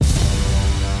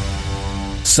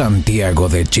Santiago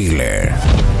de Chile.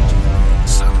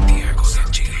 Santiago de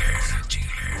Chile.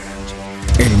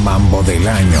 El mambo del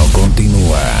año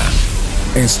continúa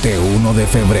este 1 de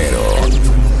febrero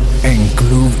en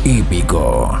Club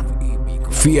Hípico.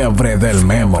 Fiebre del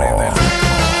Memo.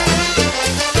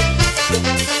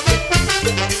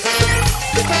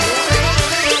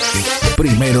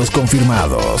 Primeros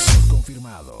confirmados.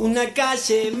 Una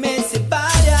calle me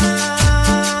separa.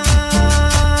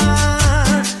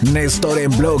 Néstor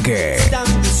en bloque. Están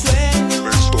mis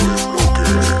sueños.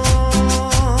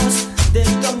 De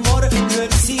tu amor no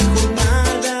exijo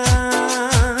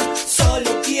nada. Solo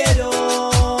quiero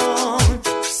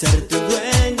ser tu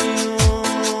dueño.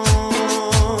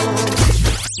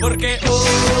 Porque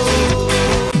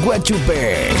hoy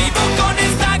Guachupé. vivo con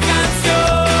esta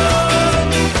canción.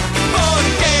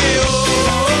 Porque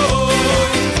hoy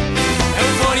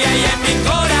euforia hay en mi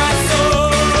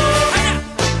corazón. ¡Ana!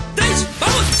 ¡Tres!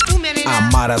 ¡Vamos!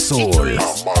 Amar Azul.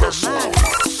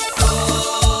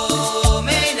 Yo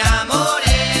me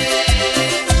enamoré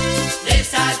de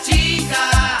esa chica.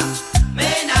 Me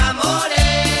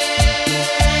enamoré.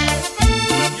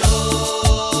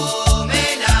 Yo me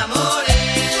enamoré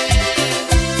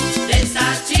de esa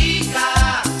chica.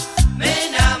 Me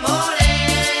enamoré.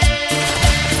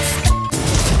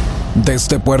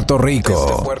 Desde Puerto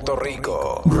Rico.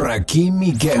 Rakim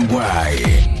y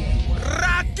Kenway.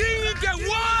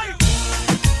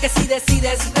 Que si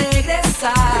decides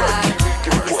regresar,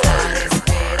 están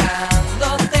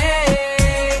esperándote.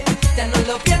 Ya no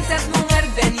lo pienses, mujer,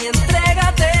 ven y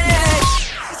entrégate.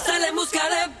 Sale en busca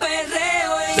de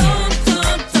perreo y ton,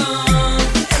 ton, ton.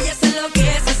 Ella se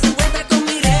enloquece, se encuentra con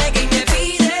mi reggae y me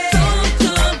pide ton,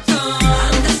 ton, ton.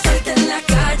 Anda suelta en la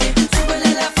calle, súbele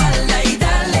la falda y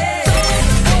dale.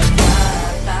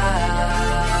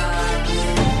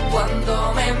 Cuando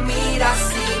me miras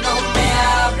y no me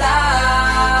hablas,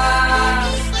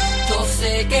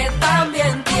 que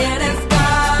también tienes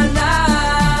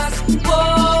ganas.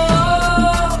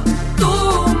 Oh, tú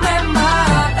me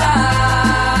matas.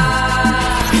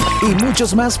 Y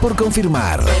muchos más por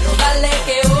confirmar. Pero dale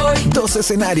que hoy 2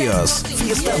 escenarios.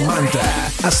 Fiesta Manta.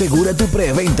 Asegura tu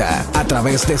preventa a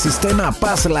través de Sistema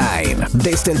Passline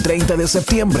desde el 30 de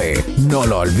septiembre. No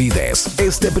lo olvides.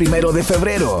 Este 1 de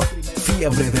febrero.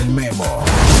 Fiebre del Memo.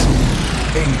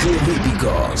 En Club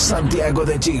Hípico, Santiago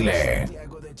de Chile.